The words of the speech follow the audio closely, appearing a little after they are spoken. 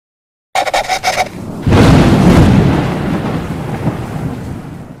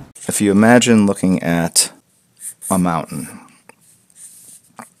if you imagine looking at a mountain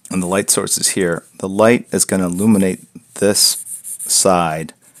and the light source is here, the light is going to illuminate this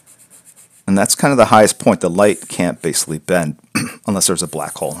side, and that's kind of the highest point. The light can't basically bend unless there's a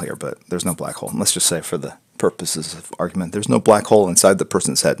black hole here, but there's no black hole. And let's just say for the purposes of argument, there's no black hole inside the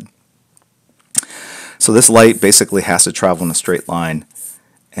person's head. So this light basically has to travel in a straight line,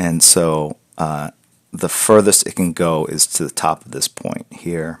 and so the furthest it can go is to the top of this point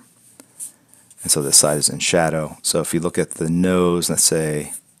here. And so this side is in shadow. So if you look at the nose, let's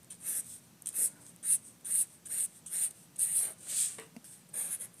say,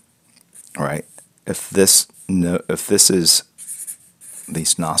 all right, if this is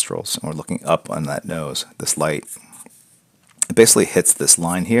these nostrils, and we're looking up on that nose, this light, it basically hits this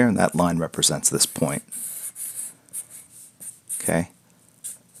line here, and that line represents this point. Okay?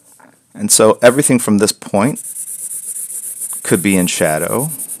 And so everything from this point could be in shadow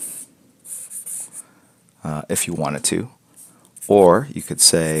if you wanted to. Or you could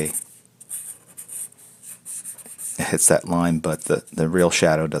say it hits that line, but the real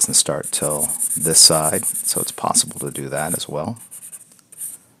shadow doesn't start till this side, so it's possible to do that as well.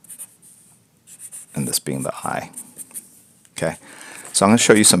 And this being the eye. Okay, so I'm going to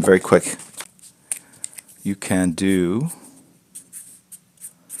show you some very quick. You can do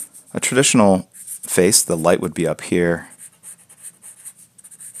a traditional face. The light would be up here.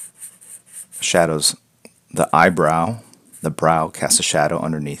 Shadows, the eyebrow, the brow casts a shadow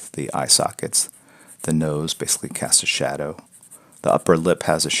underneath the eye sockets. The nose basically casts a shadow. The upper lip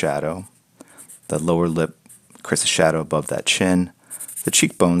has a shadow. The lower lip creates a shadow above that chin. The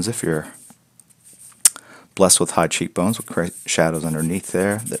cheekbones, if you're blessed with high cheekbones, will create shadows underneath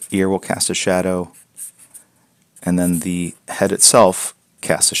there. The ear will cast a shadow. And then the head itself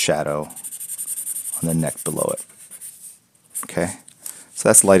casts a shadow on the neck below it. Okay? So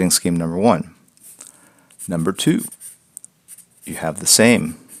that's lighting scheme number one. Number two, you have the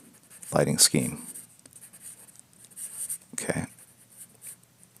same lighting scheme. Okay.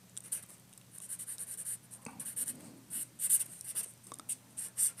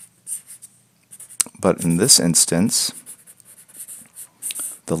 But in this instance,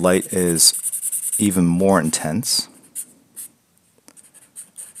 the light is even more intense,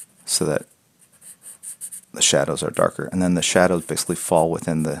 so that the shadows are darker. And then the shadows basically fall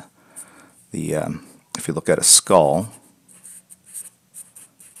within the if you look at a skull,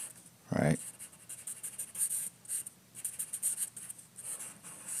 right?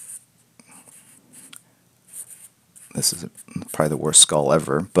 This is probably the worst skull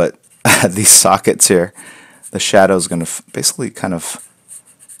ever, but these sockets here, the shadow is going to basically kind of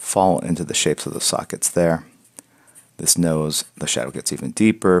fall into the shapes of the sockets there. This nose, the shadow gets even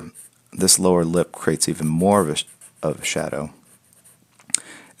deeper. This lower lip creates even more of a shadow.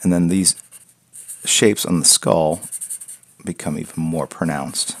 And then these shapes on the skull become even more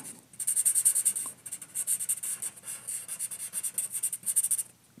pronounced.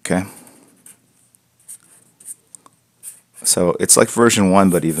 Okay? So it's like version 1,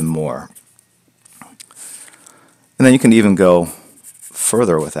 but even more. And then you can even go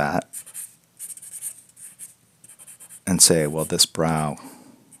further with that and say, well, this brow,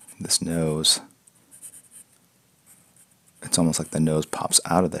 this nose, it's almost like the nose pops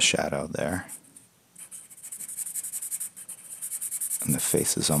out of the shadow there. And the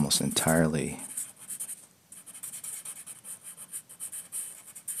face is almost entirely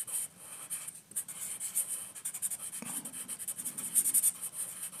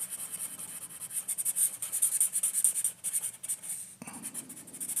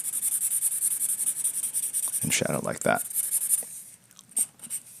in shadow like that.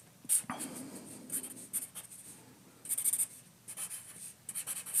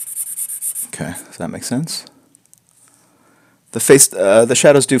 Okay, does that make sense? The face, the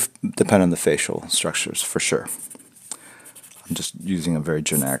shadows do depend on the facial structures for sure. I'm just using a very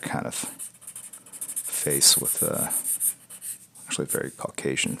generic kind of face with actually very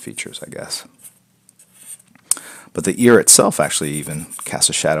Caucasian features, I guess. But the ear itself actually even casts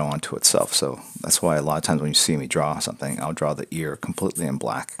a shadow onto itself, so that's why a lot of times when you see me draw something, I'll draw the ear completely in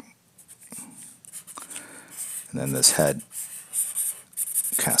black. And then this head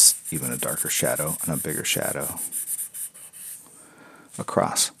casts even a darker shadow and a bigger shadow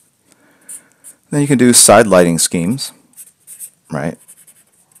across. Then you can do side lighting schemes, right?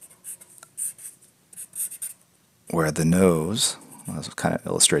 Where the nose, I was kind of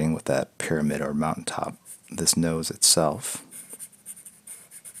illustrating with that pyramid or mountaintop, this nose itself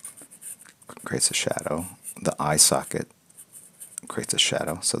creates a shadow. The eye socket creates a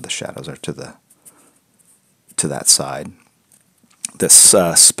shadow, so the shadows are to that side. this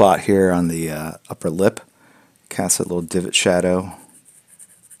spot here on the upper lip, cast a little divot shadow,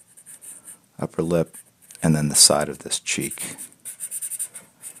 upper lip, and then the side of this cheek.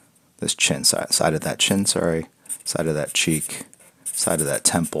 This chin side of that chin, sorry, side of that cheek, side of that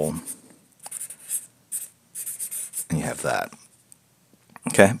temple, and you have that.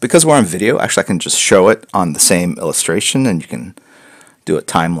 Okay, because we're on video, actually I can just show it on the same illustration, and you can do a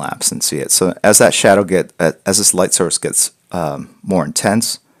time lapse and see it. So as that shadow as this light source gets more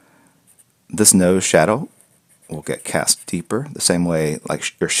intense, this nose shadow will get cast deeper. The same way,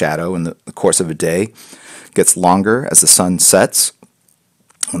 like your shadow in the course of a day gets longer as the sun sets.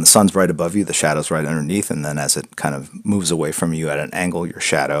 When the sun's right above you, the shadow's right underneath, and then as it kind of moves away from you at an angle, your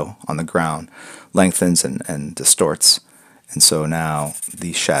shadow on the ground lengthens and distorts. And so now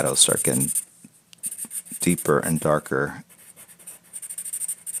these shadows start getting deeper and darker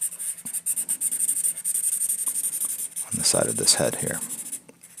on the side of this head here.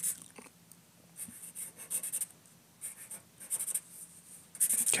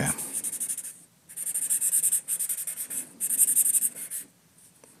 Okay.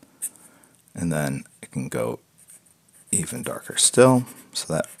 And then it can go even darker still.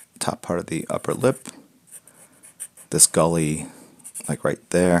 So that top part of the upper lip, this gully, like right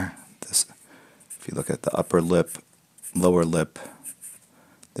there, this, if you look at the upper lip, lower lip,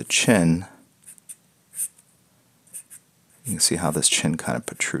 the chin, you can see how this chin kind of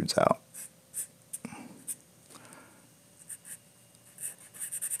protrudes out.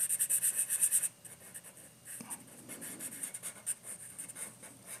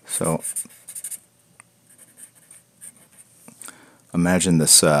 So imagine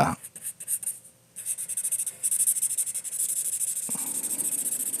this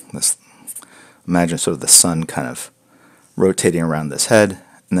imagine sort of the sun kind of rotating around this head,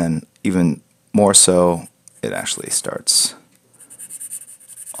 and then even more so, it actually starts,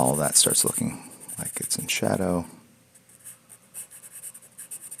 all that starts looking like it's in shadow.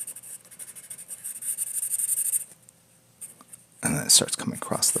 And then it starts coming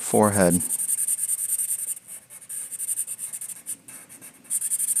across the forehead.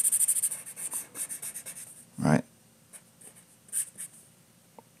 Right?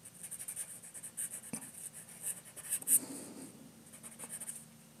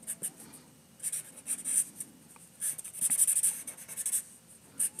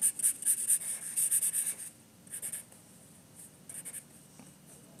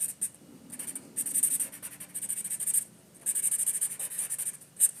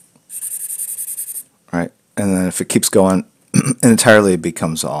 Right? And then if it keeps going, it entirely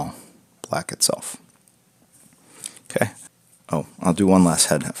becomes all black itself. Okay. Oh, I'll do one last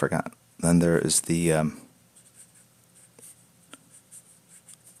head. I forgot. Then there is the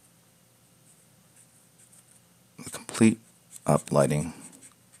complete uplighting.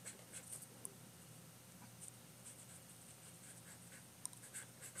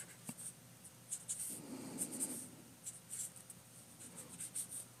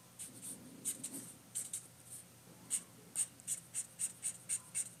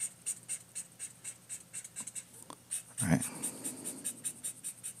 Right.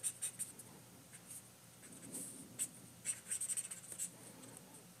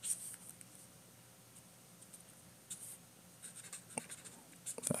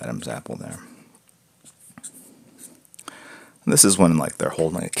 Adam's apple there. And this is when like they're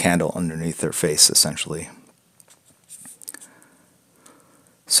holding a candle underneath their face, essentially.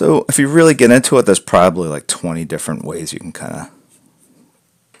 So if you really get into it, there's probably like 20 different ways you can kind of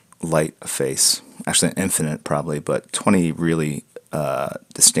light a face. Actually, infinite probably, but 20 really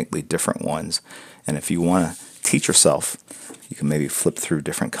distinctly different ones. And if you want to teach yourself, you can maybe flip through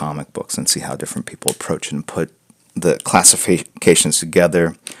different comic books and see how different people approach it and put the classifications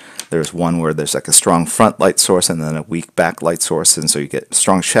together. There's one where there's like a strong front light source and then a weak back light source, and so you get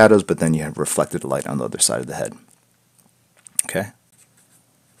strong shadows, but then you have reflected light on the other side of the head. Okay.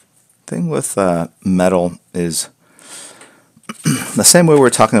 Thing with metal is the same way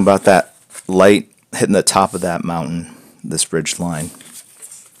we're talking about that light hitting the top of that mountain, this ridge line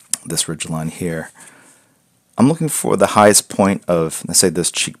here. I'm looking for the highest point of, let's say,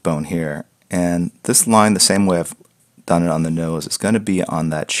 this cheekbone here, and this line, the same way I've done it on the nose, is going to be on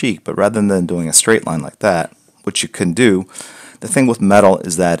that cheek. But rather than doing a straight line like that, which you can do, the thing with metal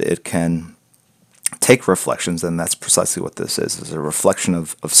is that it can take reflections, and that's precisely what this is. It's a reflection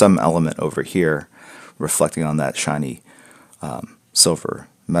of some element over here reflecting on that shiny silver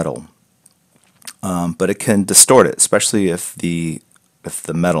metal. But it can distort it, especially if the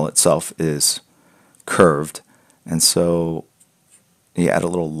metal itself is curved. And so you add a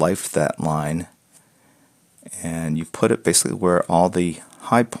little life to that line, and you put it basically where all the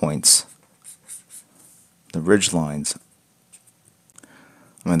high points, the ridge lines.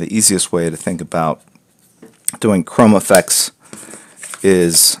 I mean, the easiest way to think about doing chrome effects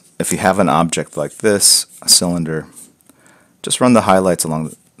is if you have an object like this, a cylinder, just run the highlights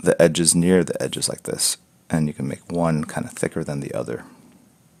along the edges near the edges like this, and you can make one kind of thicker than the other.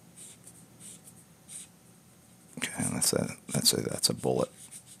 Okay, that's a bullet.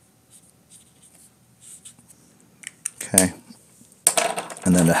 Okay,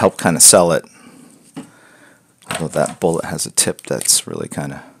 and then to help kind of sell it, although that bullet has a tip that's really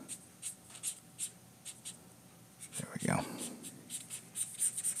kind of, there we go.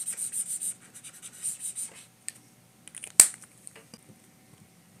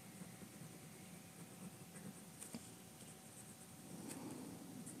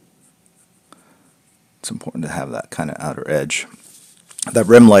 It's important to have that kind of outer edge. That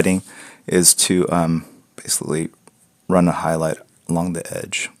rim lighting is to basically run a highlight along the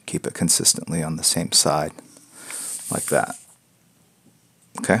edge, keep it consistently on the same side, like that.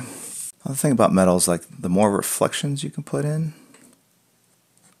 Okay. Another thing about metal is like the more reflections you can put in,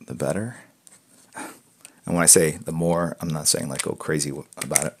 the better. And when I say the more, I'm not saying like go crazy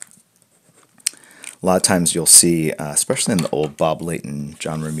about it. A lot of times you'll see, especially in the old Bob Layton,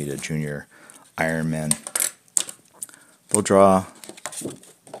 John Romita Jr. Iron Man, they'll draw,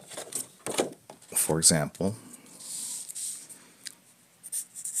 for example,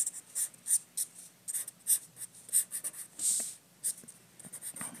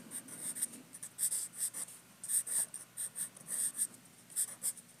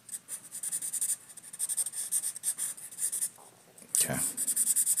 okay.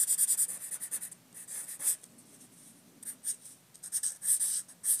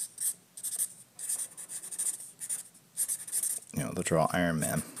 You know, they'll draw Iron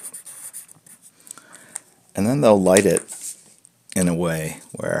Man. And then they'll light it in a way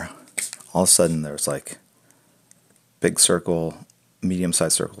where all of a sudden there's like big circle,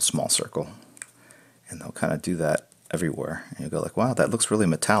 medium-sized circle, small circle. And they'll kind of do that everywhere. And you go like, wow, that looks really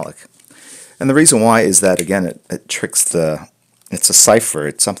metallic. And the reason why is that, again, it tricks it's a cipher.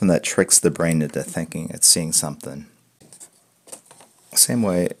 It's something that tricks the brain into thinking it's seeing something. Same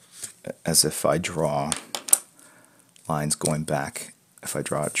way as if I draw lines going back. If I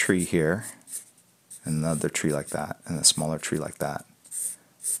draw a tree here, another tree like that, and a smaller tree like that,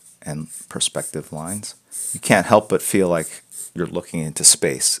 and perspective lines, you can't help but feel like you're looking into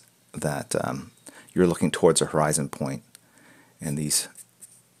space, that you're looking towards a horizon point. And these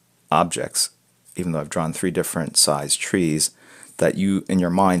objects, even though I've drawn 3 different size trees, that you in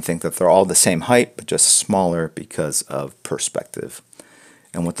your mind think that they're all the same height but just smaller because of perspective.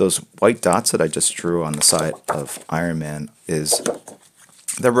 And with those white dots that I just drew on the side of Iron Man is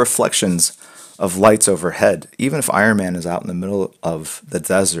the reflections of lights overhead. Even if Iron Man is out in the middle of the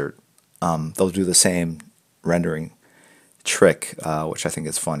desert, they'll do the same rendering trick, which I think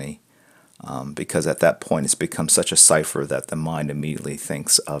is funny. Because at that point it's become such a cipher that the mind immediately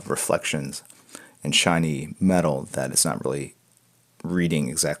thinks of reflections and shiny metal that it's not really reading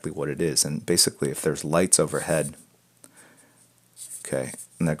exactly what it is. And basically if there's lights overhead, okay,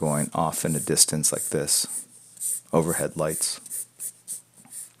 and they're going off in a distance like this, overhead lights,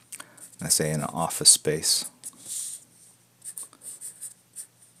 I say in an office space,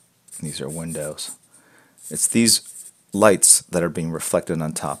 these are windows. It's these lights that are being reflected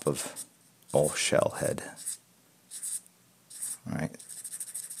on top of old shell head. All right.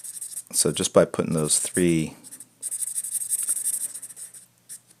 So just by putting those 3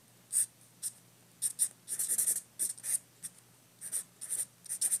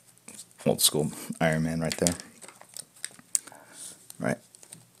 old school Iron Man right there. Right.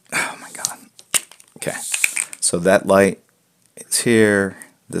 Oh my God. Okay. So that light is here.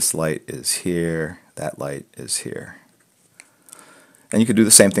 This light is here. That light is here. And you could do the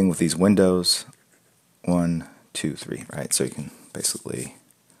same thing with these windows. 1, 2, 3, right? So you can basically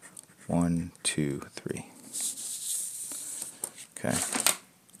 1, 2, 3. Okay.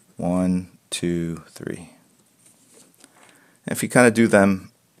 1, 2, 3. And if you kind of do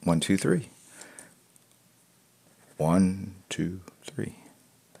them 1, 2, 3. 1, 2, 3.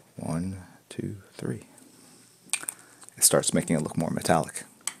 1, 2, 3. It starts making it look more metallic.